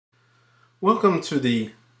Welcome to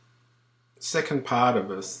the second part of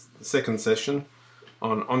the second session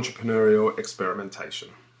on entrepreneurial experimentation.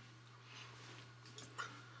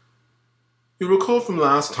 You recall from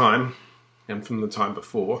last time and from the time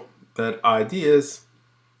before that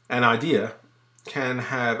an idea can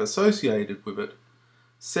have associated with it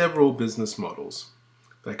several business models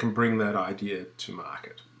that can bring that idea to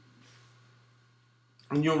market.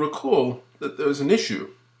 And you'll recall that there was an issue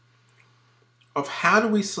of how do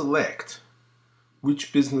we select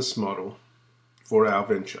which business model for our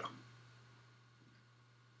venture.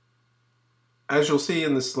 As you'll see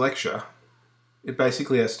in this lecture, it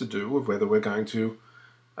basically has to do with whether we're going to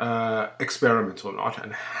experiment or not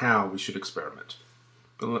and how we should experiment.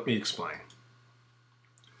 But let me explain.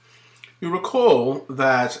 You recall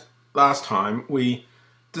that last time we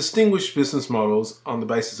distinguished business models on the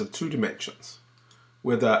basis of two dimensions: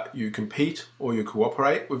 whether you compete or you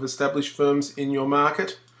cooperate with established firms in your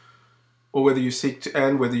market, or whether you seek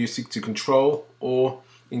to control or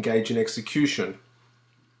engage in execution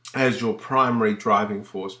as your primary driving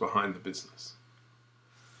force behind the business.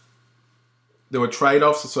 There were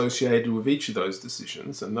trade-offs associated with each of those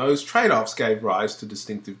decisions, and those trade-offs gave rise to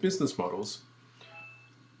distinctive business models,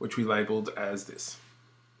 which we labeled as this.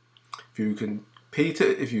 If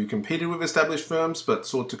you competed with established firms but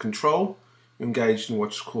sought to control, you engaged in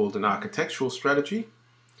what's called an architectural strategy.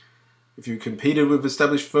 If you competed with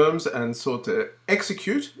established firms and sought to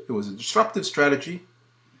execute, it was a disruptive strategy.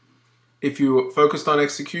 If you focused on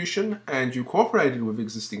execution and you cooperated with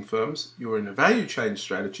existing firms, you were in a value chain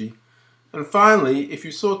strategy. And finally, if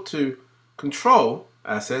you sought to control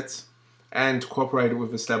assets and cooperated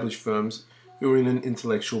with established firms, you were in an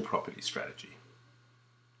intellectual property strategy.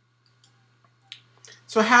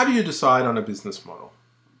 So how do you decide on a business model?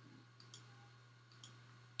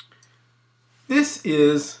 This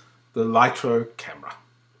is the Litro camera.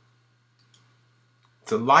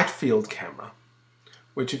 It's a light field camera,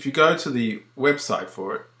 which if you go to the website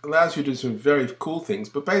for it, allows you to do some very cool things,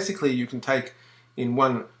 but basically you can take in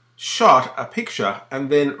one shot a picture and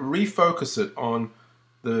then refocus it on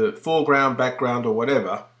the foreground, background or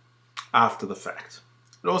whatever after the fact.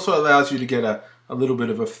 It also allows you to get a little bit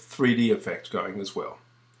of a 3D effect going as well.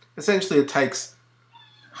 Essentially it takes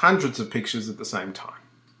hundreds of pictures at the same time.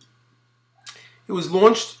 It was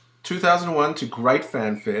launched 2001 to great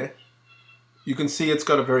fanfare. You can see it's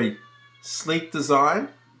got a very sleek design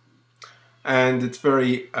and it's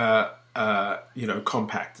very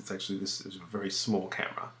compact. It's actually, this is a very small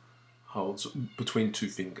camera, holds between two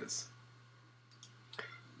fingers.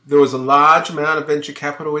 There was a large amount of venture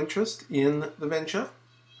capital interest in the venture,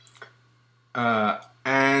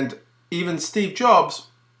 and even Steve Jobs,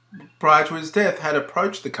 prior to his death, had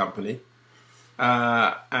approached the company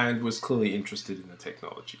and was clearly interested in the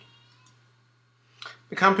technology.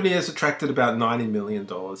 The company has attracted about $90 million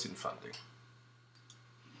in funding.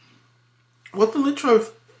 What the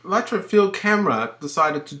Litro field camera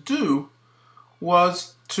decided to do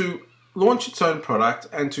was to launch its own product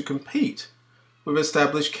and to compete with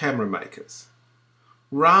established camera makers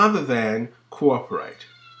rather than cooperate.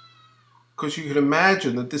 Because you could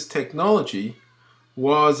imagine that this technology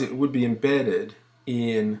would be embedded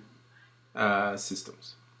in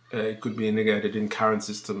systems. It could be integrated in current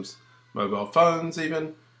systems, mobile phones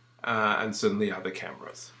even, and certainly other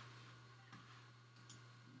cameras.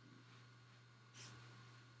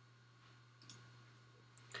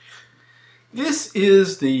 This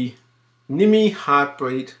is the NIMI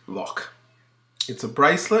Heartbeat Lock. It's a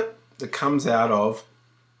bracelet that comes out of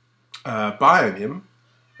BioNIM,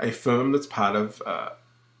 a firm that's part of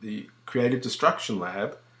the Creative Destruction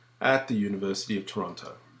Lab at the University of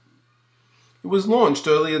Toronto. It was launched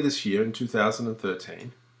earlier this year in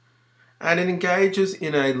 2013, and it engages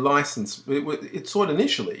in a license. It sought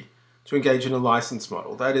initially to engage in a license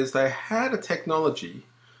model. That is, they had a technology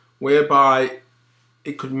whereby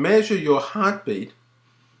it could measure your heartbeat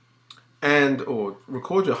or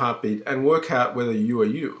record your heartbeat and work out whether you are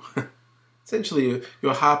you. Essentially,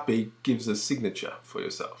 your heartbeat gives a signature for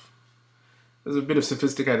yourself. There's a bit of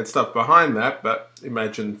sophisticated stuff behind that, but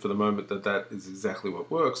imagine for the moment that that is exactly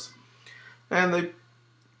what works. And the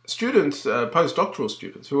students, postdoctoral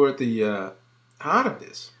students, who are at the heart of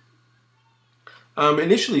this,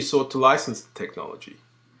 initially sought to license the technology.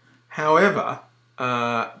 However,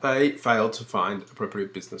 they failed to find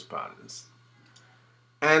appropriate business partners.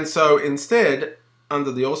 And so instead,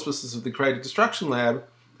 under the auspices of the Creative Destruction Lab,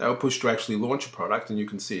 they were pushed to actually launch a product, and you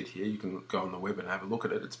can see it here. You can go on the web and have a look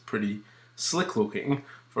at it. It's pretty slick looking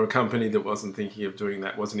for a company that wasn't thinking of doing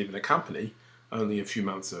that, wasn't even a company, only a few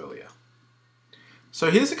months earlier. So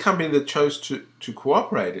here's a company that chose to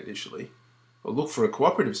cooperate initially, or look for a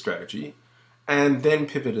cooperative strategy, and then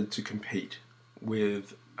pivoted to compete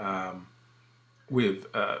with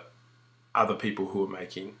other people who are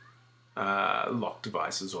making lock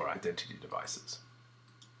devices or identity devices.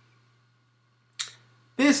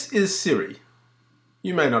 This is Siri.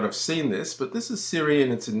 You may not have seen this, but this is Siri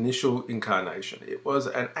in its initial incarnation. It was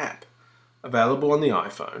an app available on the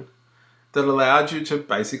iPhone that allowed you to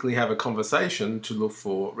basically have a conversation to look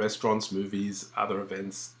for restaurants, movies, other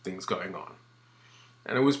events, things going on.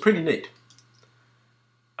 And it was pretty neat.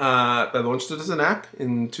 They launched it as an app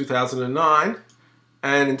in 2009,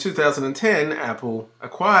 and in 2010, Apple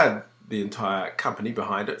acquired the entire company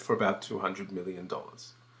behind it for about $200 million.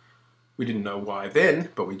 We didn't know why then,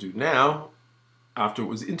 but we do now, after it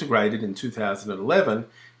was integrated in 2011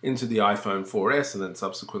 into the iPhone 4S and then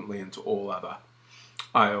subsequently into all other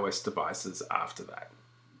iOS devices after that.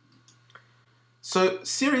 So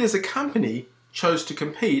Siri as a company chose to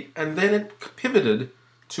compete, and then it pivoted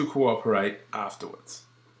to cooperate afterwards.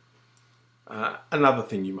 Another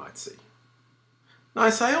thing you might see. Now I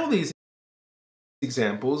say all these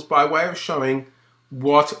examples by way of showing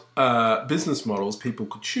what business models people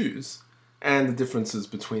could choose and the differences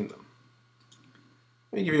between them.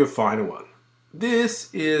 Let me give you a finer one.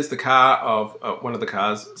 This is the car of one of the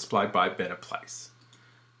cars supplied by Better Place.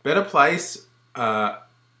 Better Place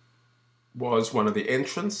was one of the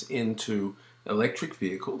entrants into electric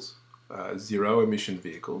vehicles, zero-emission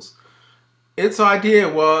vehicles. Its idea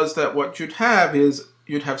was that what you'd have is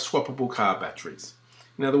you'd have swappable car batteries.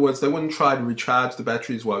 In other words, they wouldn't try to recharge the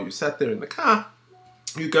batteries while you sat there in the car.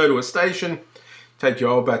 You'd go to a station, take your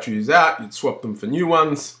old batteries out, you'd swap them for new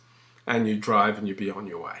ones, and you'd drive and you'd be on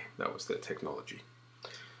your way. That was their technology.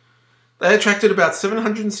 They attracted about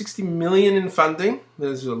 $760 million in funding.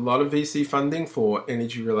 There's a lot of VC funding for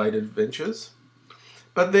energy-related ventures.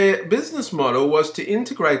 But their business model was to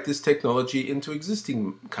integrate this technology into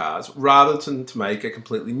existing cars rather than to make a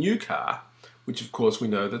completely new car, which of course we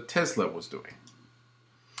know that Tesla was doing.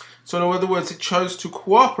 So in other words, it chose to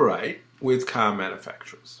cooperate with car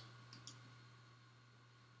manufacturers.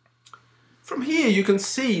 From here you can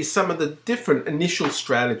see some of the different initial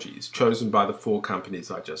strategies chosen by the four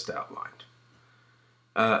companies I just outlined.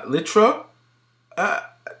 Litro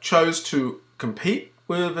chose to compete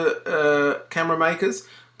with camera makers,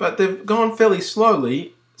 but they've gone fairly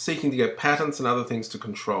slowly, seeking to get patents and other things to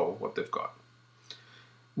control what they've got.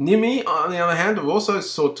 Nimi, on the other hand, have also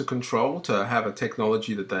sought to control, to have a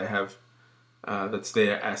technology that they have that's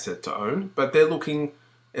their asset to own, but they're looking,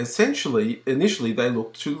 essentially, initially they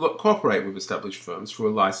look to cooperate with established firms through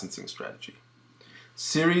a licensing strategy.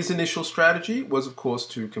 Siri's initial strategy was, of course,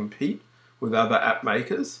 to compete with other app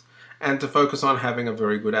makers and to focus on having a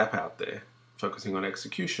very good app out there, focusing on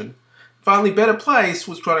execution. Finally, Better Place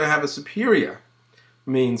was trying to have a superior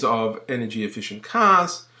means of energy-efficient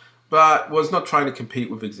cars, but was not trying to compete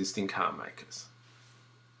with existing car makers.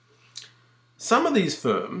 Some of these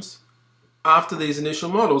firms, after these initial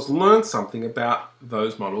models, learned something about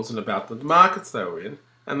those models and about the markets they were in,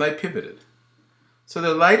 and they pivoted. So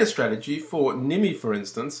their later strategy for Nimi, for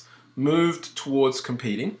instance, moved towards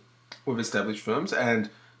competing with established firms and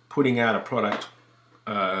putting out a product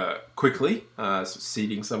quickly,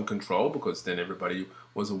 ceding some control, because then everybody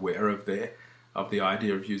was aware of the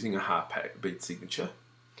idea of using a heartbeat signature.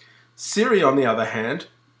 Siri, on the other hand,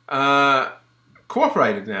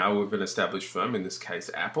 cooperated now with an established firm, in this case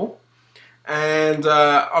Apple, and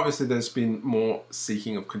obviously there's been more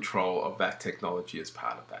seeking of control of that technology as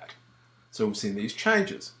part of that. So we've seen these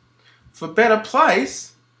changes. For Better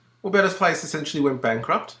Place, well, Better Place essentially went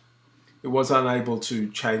bankrupt. It was unable to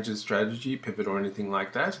change its strategy, pivot, or anything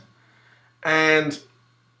like that. And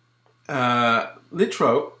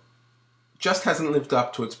Litro just hasn't lived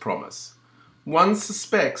up to its promise. One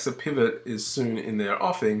suspects a pivot is soon in their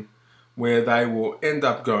offing, where they will end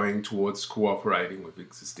up going towards cooperating with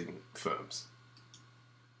existing firms.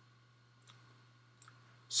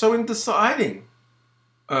 So in deciding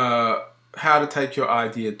how to take your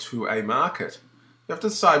idea to a market, you have to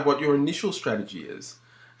decide what your initial strategy is.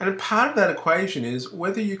 And part of that equation is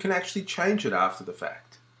whether you can actually change it after the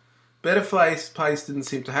fact. Better Place didn't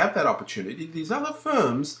seem to have that opportunity. These other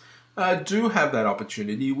firms do have that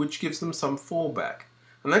opportunity, which gives them some fallback.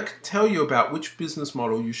 And that can tell you about which business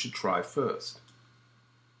model you should try first.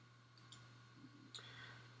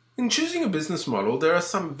 In choosing a business model, there are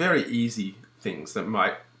some very easy things that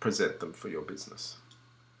might present them for your business.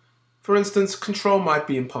 For instance, control might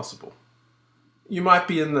be impossible. You might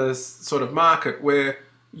be in the sort of market where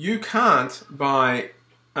you can't, by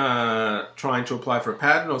trying to apply for a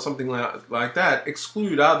patent or something like that,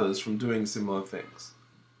 exclude others from doing similar things.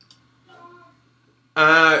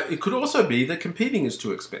 It could also be that competing is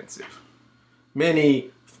too expensive.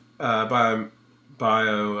 Many uh, bio,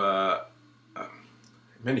 bio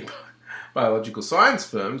many biological science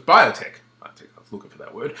firms, biotech, I was looking for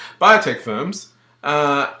that word, biotech firms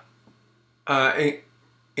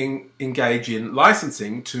engage in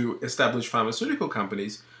licensing to establish pharmaceutical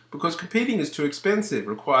companies because competing is too expensive,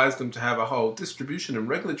 requires them to have a whole distribution and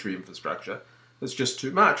regulatory infrastructure that's just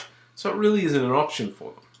too much, so it really isn't an option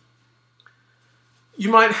for them. You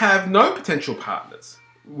might have no potential partners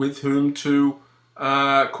with whom to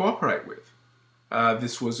cooperate with.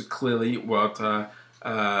 This was clearly what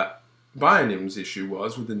Bionim's issue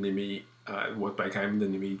was with the NIMI, what became the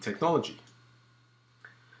NIMI technology.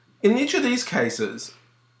 In each of these cases,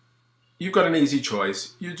 you've got an easy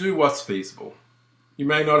choice. You do what's feasible. You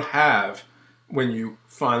may not have, when you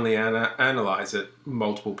finally analyze it,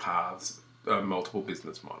 multiple paths, multiple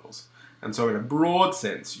business models. And so in a broad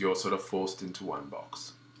sense, you're sort of forced into one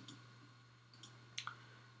box.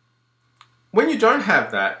 When you don't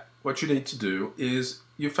have that, what you need to do is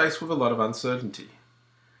you're faced with a lot of uncertainty.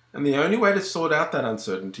 And the only way to sort out that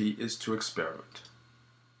uncertainty is to experiment.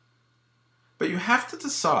 But you have to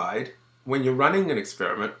decide, when you're running an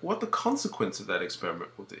experiment, what the consequence of that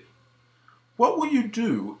experiment will be. What will you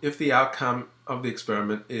do if the outcome of the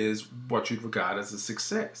experiment is what you'd regard as a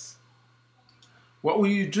success? What will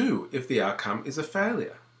you do if the outcome is a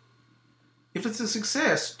failure? If it's a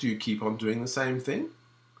success, do you keep on doing the same thing?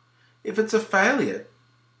 If it's a failure,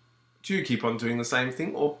 do you keep on doing the same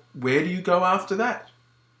thing, or where do you go after that?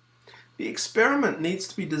 The experiment needs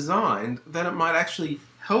to be designed that it might actually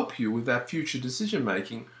help you with that future decision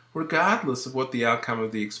making, regardless of what the outcome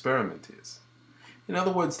of the experiment is. In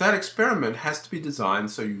other words, that experiment has to be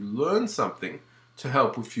designed so you learn something to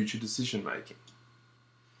help with future decision making.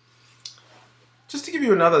 Just to give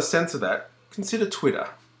you another sense of that, consider Twitter.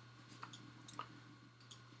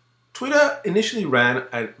 Twitter initially ran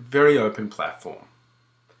a very open platform,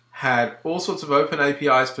 had all sorts of open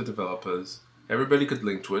APIs for developers, everybody could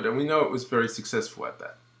link to it, and we know it was very successful at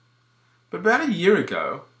that. But about a year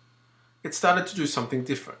ago, it started to do something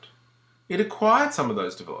different. It acquired some of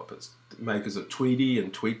those developers, makers of Tweety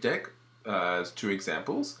and TweetDeck, as two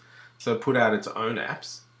examples, so it put out its own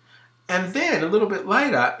apps. And then, a little bit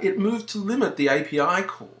later, it moved to limit the API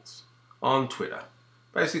calls on Twitter.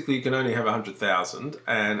 Basically, you can only have 100,000,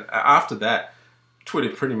 and after that, Twitter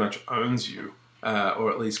pretty much owns you,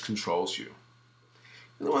 or at least controls you.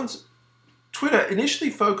 In other words, Twitter initially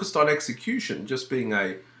focused on execution, just being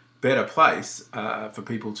a better place for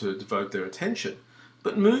people to devote their attention,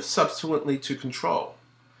 but moved subsequently to control.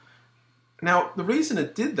 Now, the reason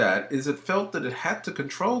it did that is it felt that it had to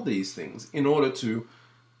control these things in order to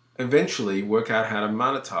eventually work out how to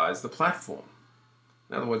monetize the platform.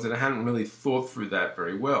 In other words, it hadn't really thought through that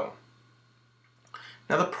very well.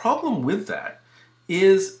 Now, the problem with that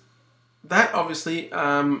is that obviously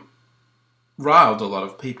riled a lot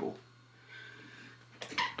of people.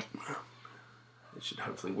 I should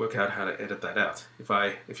hopefully work out how to edit that out.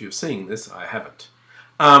 If you're seeing this, I haven't.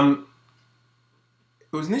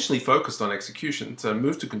 It was initially focused on execution, so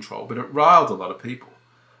moved to control, but it riled a lot of people.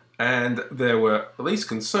 And there were at least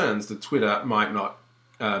concerns that Twitter might not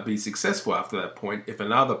be successful after that point if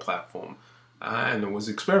another platform, and it was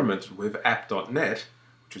experimented with, app.net,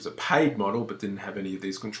 which was a paid model but didn't have any of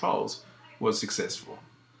these controls, was successful.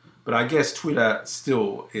 But I guess Twitter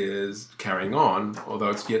still is carrying on,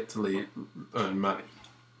 although it's yet to earn money.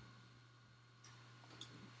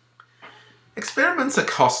 Experiments are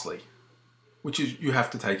costly, which you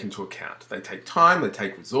have to take into account. They take time, they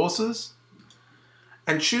take resources,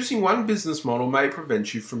 and choosing one business model may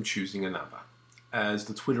prevent you from choosing another, as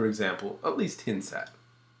the Twitter example at least hints at.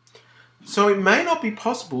 So it may not be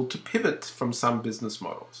possible to pivot from some business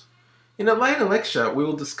models. In a later lecture, we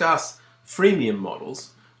will discuss freemium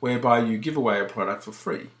models, whereby you give away a product for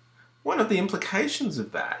free. One of the implications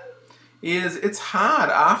of that is it's hard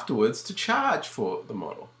afterwards to charge for the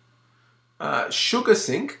model.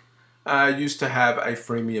 SugarSync used to have a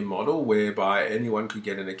freemium model whereby anyone could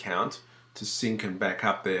get an account to sync and back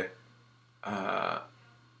up their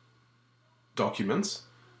documents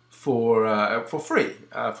for free,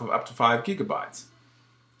 for up to 5 gigabytes.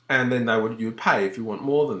 And then you would pay if you want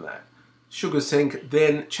more than that. SugarSync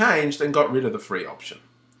then changed and got rid of the free option,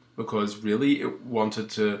 because really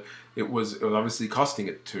it was obviously costing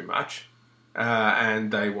it too much,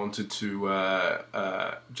 and they wanted to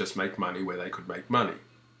just make money where they could make money.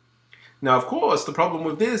 Now, of course, the problem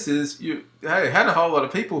with this is you had a whole lot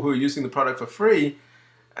of people who were using the product for free,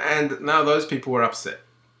 and now those people were upset.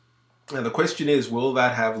 Now, the question is, will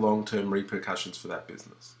that have long-term repercussions for that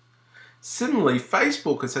business? Similarly,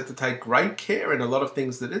 Facebook has had to take great care in a lot of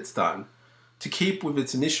things that it's done to keep with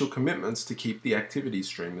its initial commitments to keep the activity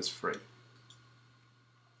stream as free.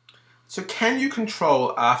 So can you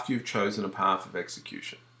control after you've chosen a path of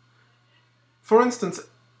execution? For instance,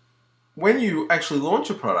 when you actually launch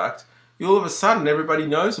a product, all of a sudden everybody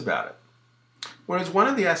knows about it. Whereas one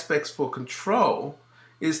of the aspects for control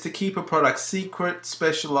is to keep a product secret,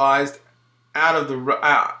 specialized, under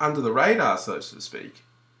the radar, so to speak,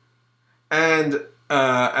 and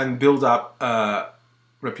build up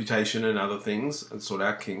reputation and other things and sort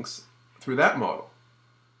out kinks through that model.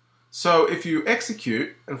 So if you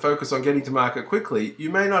execute and focus on getting to market quickly,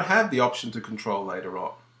 you may not have the option to control later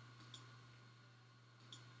on.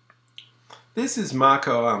 This is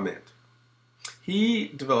Marco Arment. He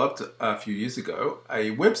developed a few years ago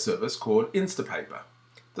a web service called Instapaper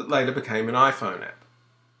that later became an iPhone app.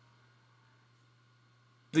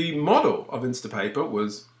 The model of Instapaper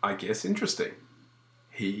was, I guess, interesting.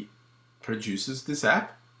 He produces this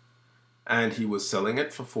app and he was selling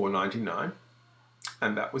it for $4.99.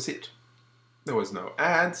 And that was it. There was no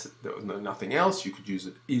ads, there was nothing else. You could use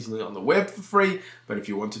it easily on the web for free, but if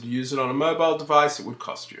you wanted to use it on a mobile device, it would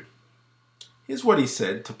cost you. Here's what he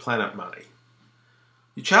said to Planet Money.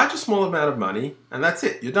 You charge a small amount of money, and that's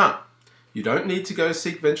it, you're done. You don't need to go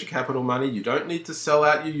seek venture capital money, you don't need to sell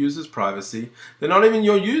out your users' privacy. They're not even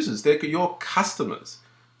your users, they're your customers.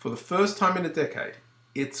 For the first time in a decade,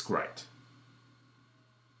 it's great.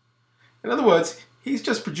 In other words, he's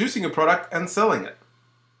just producing a product and selling it.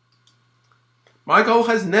 My goal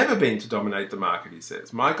has never been to dominate the market, he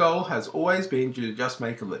says. My goal has always been to just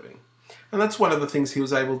make a living. And that's one of the things he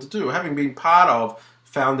was able to do. Having been part of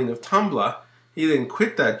founding of Tumblr, he then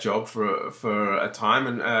quit that job for a time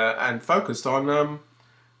and focused on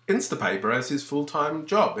Instapaper as his full-time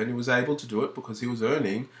job. And he was able to do it because he was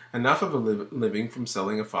earning enough of a living from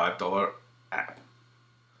selling a $5 app.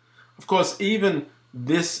 Of course, even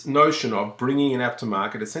this notion of bringing an app to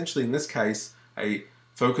market, essentially in this case,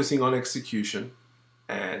 focusing on execution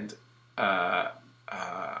and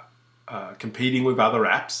competing with other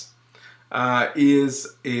apps, is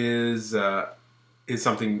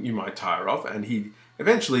something you might tire of, and he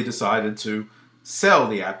eventually decided to sell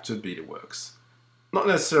the app to BetaWorks. Not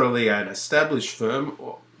necessarily an established firm,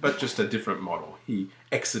 but just a different model. He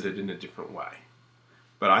exited in a different way.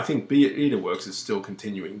 But I think BetaWorks is still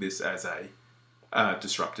continuing this as a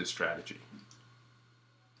disruptive strategy.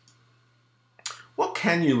 What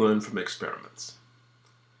can you learn from experiments?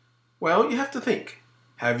 Well, you have to think.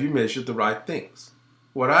 Have you measured the right things?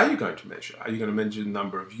 What are you going to measure? Are you going to measure the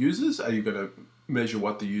number of users? Are you going to measure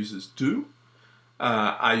what the users do?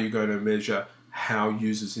 Are you going to measure how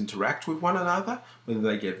users interact with one another, whether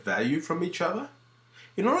they get value from each other?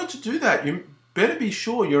 In order to do that, you better be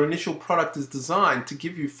sure your initial product is designed to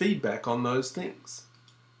give you feedback on those things.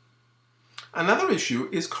 Another issue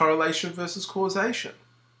is correlation versus causation.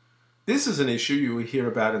 This is an issue you will hear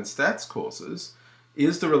about in stats courses.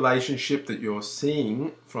 Is the relationship that you're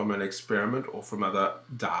seeing from an experiment or from other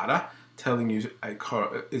data telling you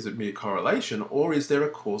is it mere correlation, or is there a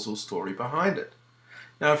causal story behind it?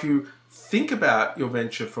 Now, if you think about your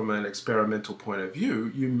venture from an experimental point of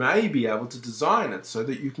view, you may be able to design it so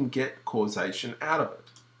that you can get causation out of it.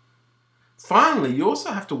 Finally, you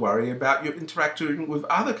also have to worry about your interacting with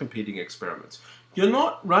other competing experiments. You're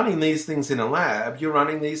not running these things in a lab, you're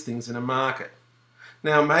running these things in a market.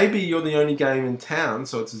 Now, maybe you're the only game in town,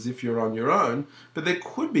 so it's as if you're on your own, but there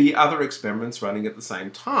could be other experiments running at the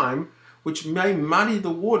same time, which may muddy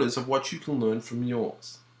the waters of what you can learn from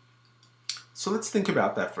yours. So let's think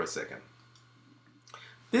about that for a second.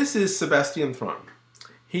 This is Sebastian Thrun.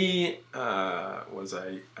 He was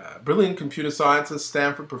a brilliant computer scientist,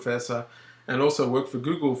 Stanford professor, and also worked for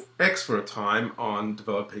Google X for a time on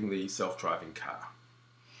developing the self-driving car.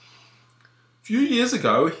 A few years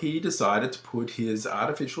ago, he decided to put his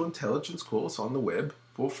artificial intelligence course on the web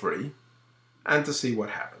for free and to see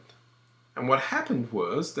what happened. And what happened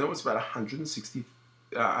was there was about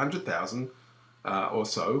 100,000 or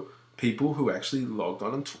so people who actually logged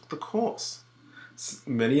on and took the course.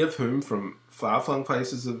 Many of whom from far-flung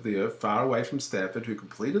places of the earth, far away from Stanford, who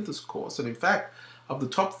completed this course. And in fact, of the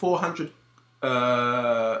top 400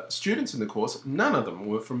 students in the course, none of them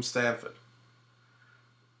were from Stanford.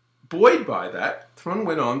 Buoyed by that, Thrun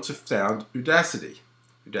went on to found Udacity.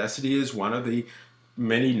 Udacity is one of the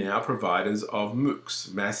many now providers of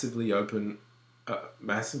MOOCs, massively open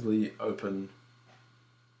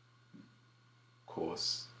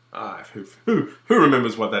course. Who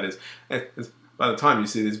remembers what that is? By the time you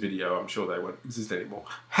see this video, I'm sure they won't exist anymore.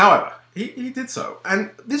 However, he did so.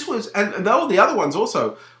 And this was, and all the other ones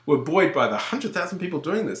also were buoyed by the 100,000 people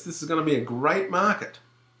doing this. This is going to be a great market.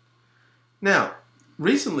 Now,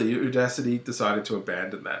 Recently, Udacity decided to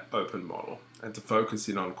abandon that open model and to focus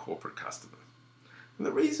in on corporate customers. And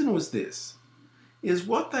the reason was this, is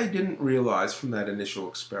what they didn't realize from that initial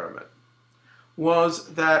experiment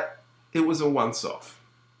was that it was a once-off.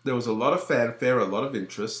 There was a lot of fanfare, a lot of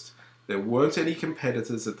interest. There weren't any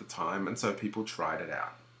competitors at the time, and so people tried it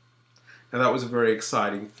out. Now that was a very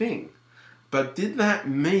exciting thing. But did that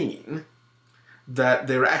mean that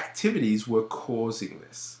their activities were causing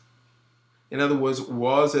this? In other words,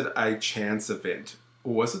 was it a chance event,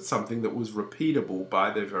 or was it something that was repeatable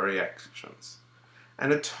by their very actions?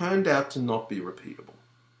 And it turned out to not be repeatable.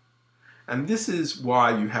 And this is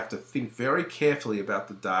why you have to think very carefully about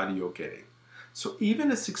the data you're getting. So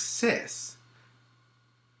even a success,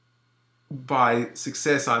 by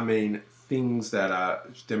success I mean things that are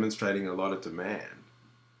demonstrating a lot of demand,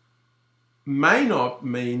 may not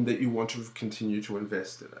mean that you want to continue to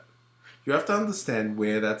invest in it. You have to understand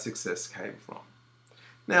where that success came from.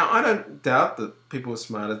 Now, I don't doubt that people as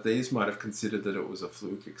smart as these might have considered that it was a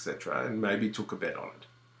fluke, etc., and maybe took a bet on it.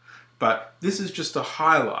 But this is just to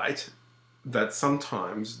highlight that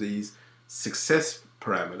sometimes these success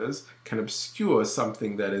parameters can obscure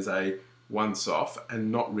something that is a once-off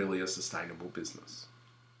and not really a sustainable business.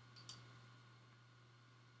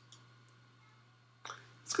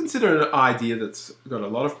 Let's consider an idea that's got a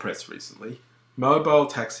lot of press recently: mobile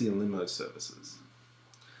taxi and limo services.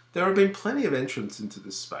 There have been plenty of entrants into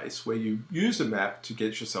this space where you use a map to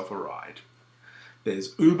get yourself a ride.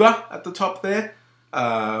 There's Uber at the top there,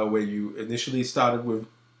 where you initially started with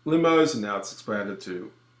limos and now it's expanded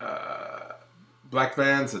to black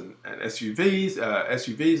vans and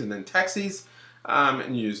SUVs and then taxis.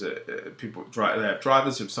 And you use they have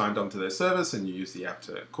drivers who've signed on to their service, and you use the app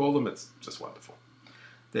to call them. It's just wonderful.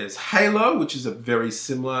 There's Halo, which is a very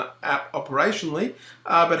similar app operationally,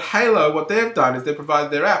 but Halo, what they've done is they've provided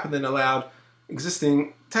their app and then allowed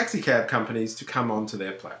existing taxi cab companies to come onto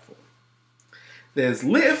their platform. There's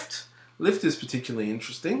Lyft. Lyft is particularly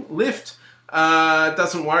interesting. Lyft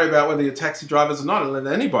doesn't worry about whether you're taxi drivers or not, and let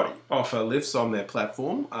anybody offer lifts on their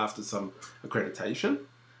platform after some accreditation.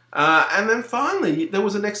 And then finally, there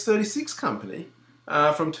was an X36 company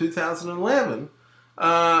from 2011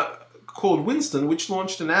 called Winston, which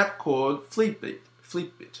launched an app called Fleetbit,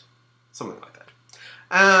 something like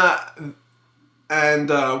that.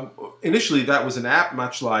 Initially that was an app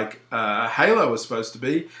much like Halo was supposed to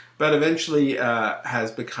be, but eventually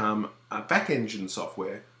has become a back-engine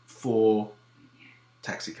software for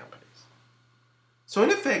taxi companies. So in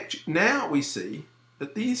effect, now we see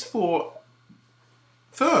that these four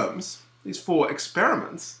firms, these four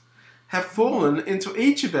experiments, have fallen into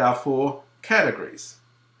each of our four categories.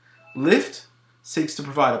 Lyft seeks to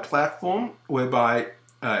provide a platform whereby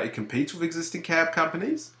it competes with existing cab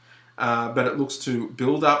companies, but it looks to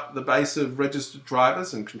build up the base of registered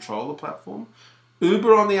drivers and control the platform.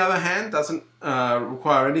 Uber, on the other hand, doesn't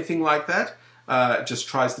require anything like that. It just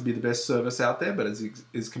tries to be the best service out there, but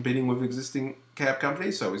is competing with existing cab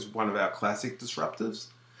companies, so is one of our classic disruptors.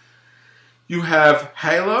 You have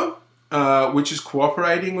Halo, which is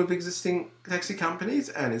cooperating with existing taxi companies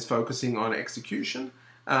and is focusing on execution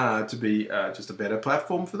to be just a better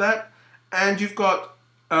platform for that. And you've got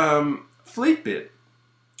Fleetbit,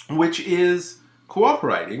 which is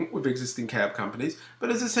cooperating with existing cab companies, but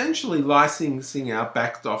is essentially licensing out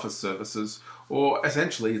back office services, or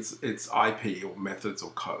essentially it's IP or methods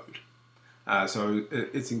or code. So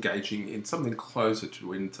it's engaging in something closer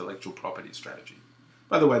to intellectual property strategy.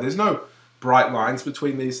 By the way, there's no bright lines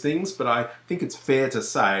between these things, but I think it's fair to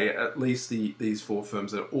say at least these four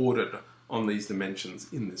firms are ordered on these dimensions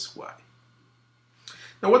in this way.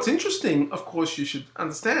 Now what's interesting, of course, you should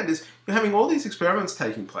understand is you're having all these experiments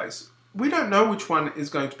taking place. We don't know which one is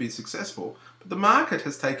going to be successful, but the market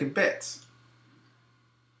has taken bets.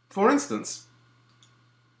 For instance,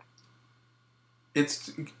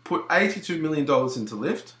 it's put $82 million into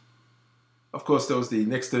Lyft. Of course, there was the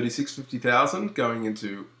next 50,000 going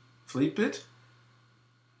into Fleetbit.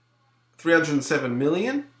 307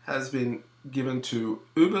 million has been given to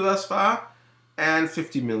Uber thus far, and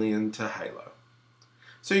 50 million to Halo.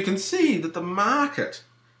 So you can see that the market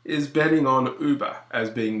is betting on Uber as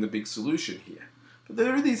being the big solution here. But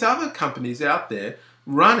there are these other companies out there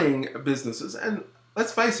running businesses, and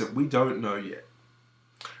let's face it, we don't know yet.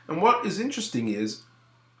 And what is interesting is,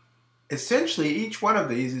 essentially each one of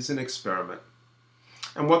these is an experiment.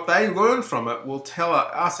 And what they learn from it will tell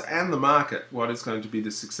us and the market what is going to be the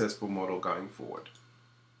successful model going forward.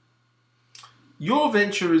 Your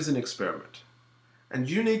venture is an experiment, and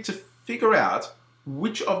you need to figure out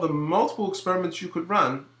which of the multiple experiments you could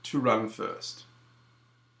run to run first.